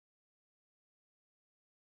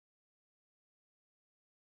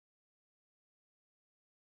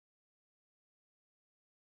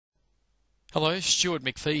Hello, Stuart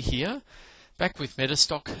McPhee here, back with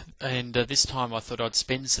MetaStock, and this time I thought I'd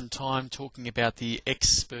spend some time talking about the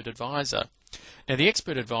Expert Advisor. Now, the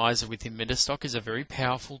Expert Advisor within MetaStock is a very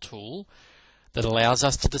powerful tool that allows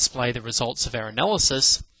us to display the results of our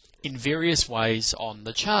analysis in various ways on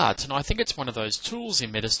the chart, and I think it's one of those tools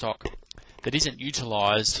in MetaStock that isn't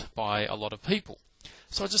utilised by a lot of people.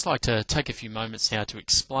 So I'd just like to take a few moments now to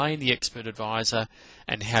explain the Expert Advisor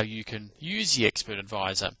and how you can use the Expert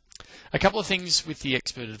Advisor. A couple of things with the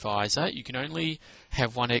Expert Advisor: you can only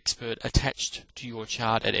have one expert attached to your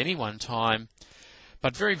chart at any one time,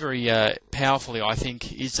 but very powerfully I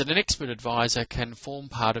think is that an Expert Advisor can form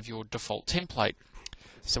part of your default template.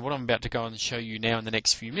 So what I'm about to go and show you now in the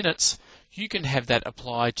next few minutes, you can have that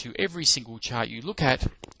applied to every single chart you look at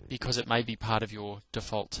because it may be part of your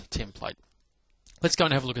default template. Let's go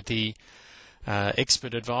and have a look at the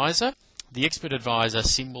Expert Advisor. The Expert Advisor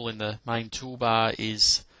symbol in the main toolbar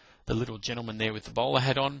is the little gentleman there with the bowler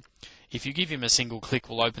hat on. If you give him a single click,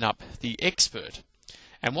 we'll open up the Expert.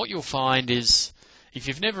 And what you'll find is, if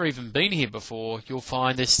you've never even been here before, you'll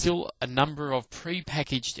find there's still a number of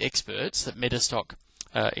pre-packaged experts that MetaStock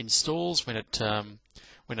installs when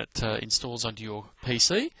it installs onto your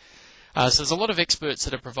PC. So there's a lot of experts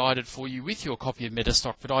that are provided for you with your copy of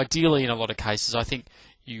MetaStock, but ideally in a lot of cases I think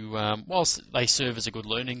you, whilst they serve as a good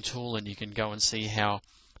learning tool and you can go and see how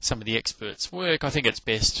some of the experts work, I think it's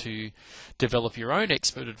best to develop your own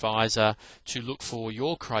Expert Advisor to look for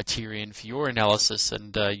your criterion for your analysis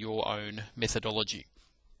and your own methodology.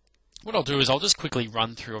 What I'll do is I'll just quickly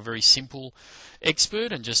run through a very simple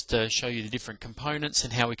expert and just show you the different components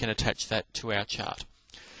and how we can attach that to our chart.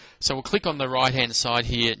 So we'll click on the right hand side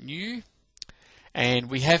here, New, and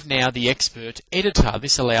we have now the Expert Editor.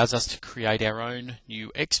 This allows us to create our own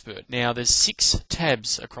new expert. Now there's 6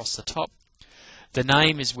 tabs across the top. The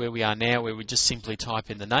name is where we are now, where we just simply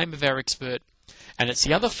type in the name of our expert, and it's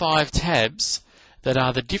the other 5 tabs that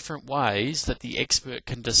are the different ways that the expert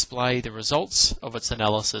can display the results of its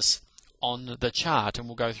analysis on the chart, and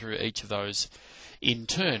we'll go through each of those in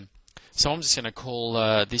turn. So I'm just going to call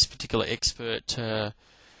this particular expert,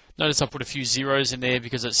 notice I put a few zeros in there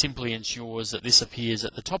because it simply ensures that this appears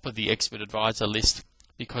at the top of the Expert Advisor list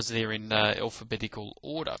because they're in alphabetical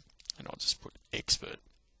order, and I'll just put expert.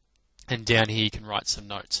 And down here you can write some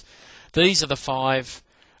notes. These are the 5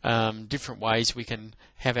 different ways we can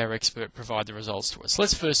have our expert provide the results to us.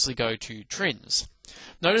 Let's firstly go to Trends.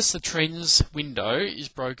 Notice the Trends window is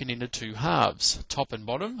broken into 2 halves, top and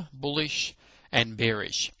bottom, bullish and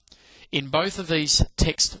bearish. In both of these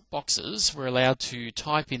text boxes we're allowed to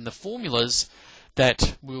type in the formulas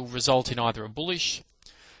that will result in either a bullish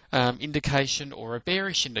indication or a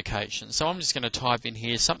bearish indication. So I'm just going to type in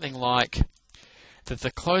here something like that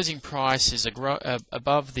the closing price is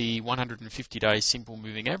above the 150-day simple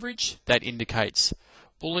moving average. That indicates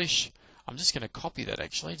bullish. I'm just going to copy that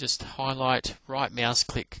actually, just highlight, right mouse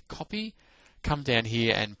click, copy, come down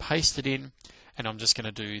here and paste it in, and I'm just going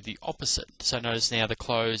to do the opposite. So notice now the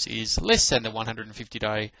close is less than the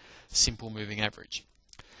 150-day simple moving average.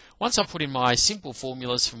 Once I put in my simple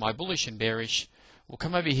formulas for my bullish and bearish, we'll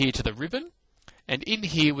come over here to the ribbon, and in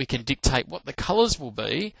here we can dictate what the colours will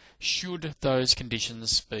be should those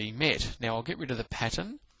conditions be met. Now I'll get rid of the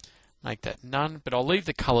pattern, make that none, but I'll leave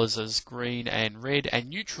the colours as green and red and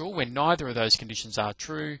neutral when neither of those conditions are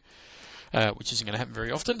true, which isn't going to happen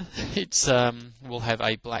very often. We'll have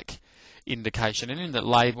a black indication, and in the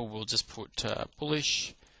label we'll just put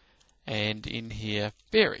bullish, and in here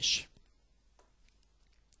bearish,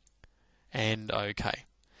 and OK.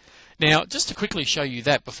 Now, just to quickly show you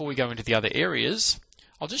that before we go into the other areas,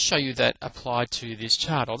 I'll just show you that applied to this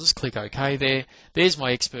chart. I'll just click OK there. There's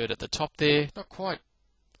my expert at the top there. Not quite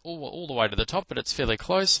all the way to the top, but it's fairly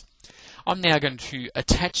close. I'm now going to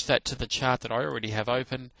attach that to the chart that I already have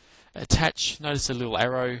open. Attach, notice a little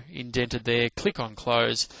arrow indented there, click on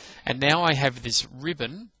Close, and now I have this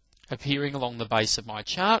ribbon appearing along the base of my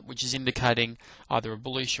chart, which is indicating either a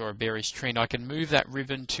bullish or a bearish trend. I can move that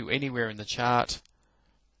ribbon to anywhere in the chart.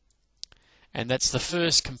 And that's the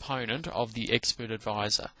first component of the Expert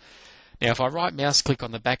Advisor. Now if I right mouse click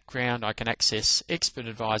on the background, I can access Expert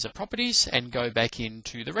Advisor properties and go back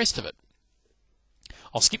into the rest of it.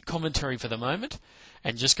 I'll skip commentary for the moment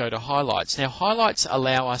and just go to highlights. Now highlights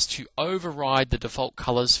allow us to override the default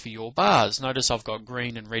colours for your bars. Notice I've got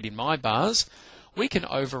green and red in my bars. We can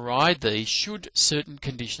override these should certain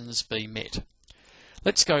conditions be met.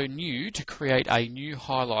 Let's go New to create a new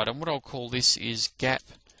highlight, and what I'll call this is Gap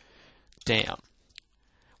Down.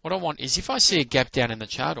 What I want is, if I see a gap down in the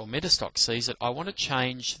chart, or MetaStock sees it, I want to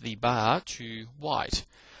change the bar to white.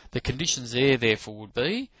 The conditions there therefore would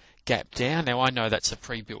be gap down. Now I know that's a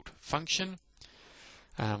pre-built function.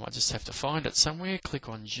 I just have to find it somewhere. Click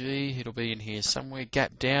on G, it'll be in here somewhere.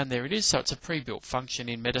 Gap down, there it is. So it's a pre-built function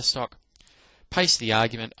in MetaStock. Paste the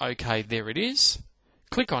argument, OK, there it is.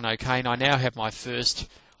 Click on OK, and I now have my first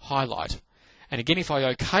highlight. And again, if I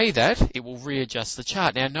OK that, it will readjust the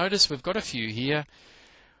chart. Now notice we've got a few here.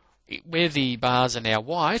 Where the bars are now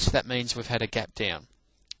white, that means we've had a gap down.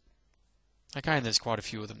 Okay, and there's quite a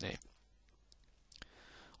few of them there.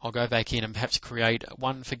 I'll go back in and perhaps create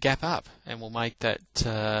one for gap up, and we'll make that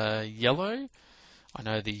yellow. I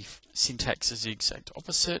know the syntax is the exact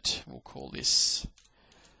opposite. We'll call this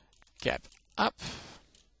gap up.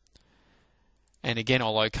 And again,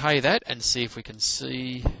 I'll OK that and see if we can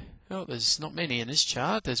see. Oh, there's not many in this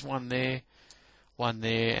chart. There's one there,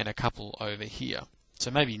 and a couple over here. So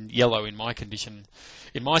maybe yellow in my condition,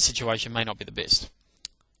 in my situation, may not be the best.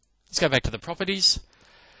 Let's go back to the properties.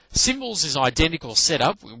 Symbols is identical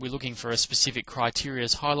setup. We're looking for a specific criteria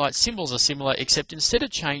as highlight. Symbols are similar, except instead of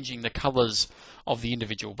changing the colours of the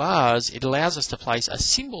individual bars, it allows us to place a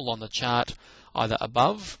symbol on the chart either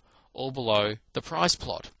above or below the price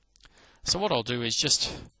plot. So what I'll do is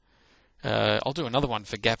just, I'll do another one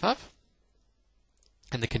for gap up.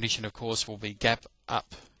 And the condition, of course, will be gap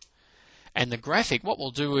up. And the graphic, what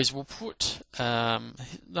we'll do is we'll put,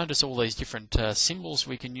 notice all these different symbols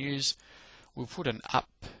we can use. We'll put an up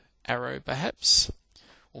arrow perhaps.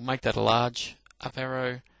 We'll make that a large up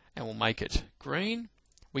arrow and we'll make it green.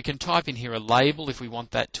 We can type in here a label if we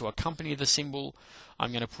want that to accompany the symbol.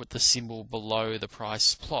 I'm going to put the symbol below the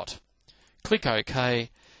price plot. Click OK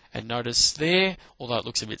and notice there, although it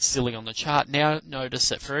looks a bit silly on the chart, now notice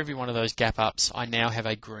that for every one of those gap ups I now have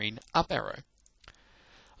a green up arrow.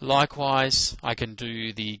 Likewise, I can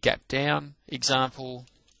do the gap down example.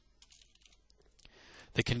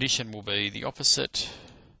 The condition will be the opposite.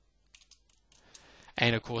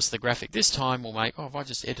 And of course the graphic this time will make, oh, have I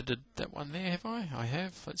just edited that one there, have I? I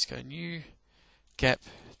have. Let's go new, gap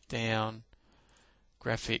down,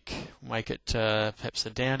 graphic, we'll make it perhaps a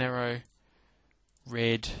down arrow,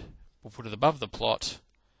 red, we'll put it above the plot,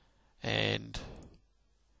 and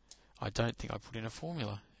I don't think I put in a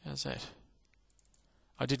formula. How's that?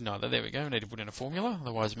 I didn't either. There we go. I need to put in a formula,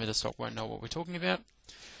 otherwise MetaStock won't know what we're talking about.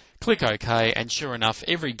 Click OK, and sure enough,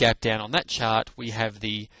 every gap down on that chart, we have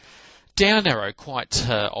the down arrow quite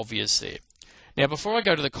obvious there. Now, before I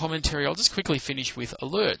go to the commentary, I'll just quickly finish with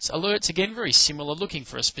alerts. Alerts, again, very similar, looking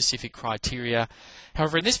for a specific criteria.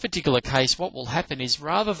 However, in this particular case, what will happen is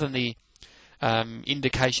rather than the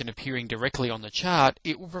indication appearing directly on the chart,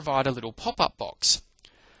 it will provide a little pop-up box.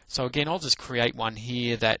 So again, I'll just create one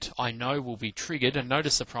here that I know will be triggered, and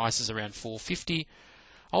notice the price is around $4.50.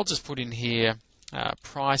 I'll just put in here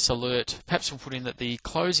price alert. Perhaps we'll put in that the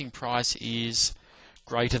closing price is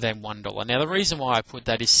greater than $1. Now the reason why I put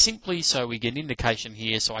that is simply so we get an indication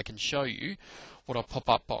here so I can show you what a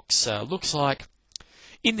pop-up box looks like.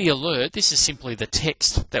 In the alert, this is simply the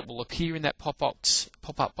text that will appear in that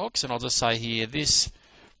pop-up box, and I'll just say here, this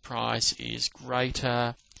price is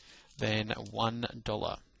greater than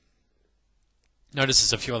 $1. Notice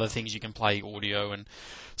there's a few other things you can play, audio and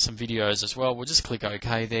some videos as well. We'll just click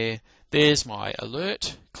OK there. There's my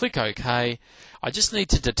alert. Click OK. I just need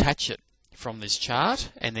to detach it from this chart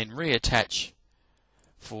and then reattach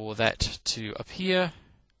for that to appear.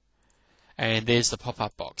 And there's the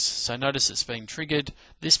pop-up box. So notice it's being triggered.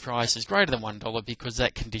 This price is greater than $1 because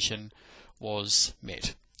that condition was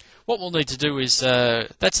met. What we'll need to do is,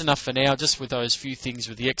 that's enough for now, just with those few things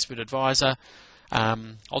with the Expert Advisor.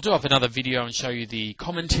 I'll do up another video and show you the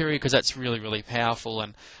commentary because that's really, really powerful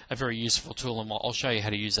and a very useful tool, and I'll show you how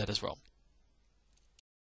to use that as well.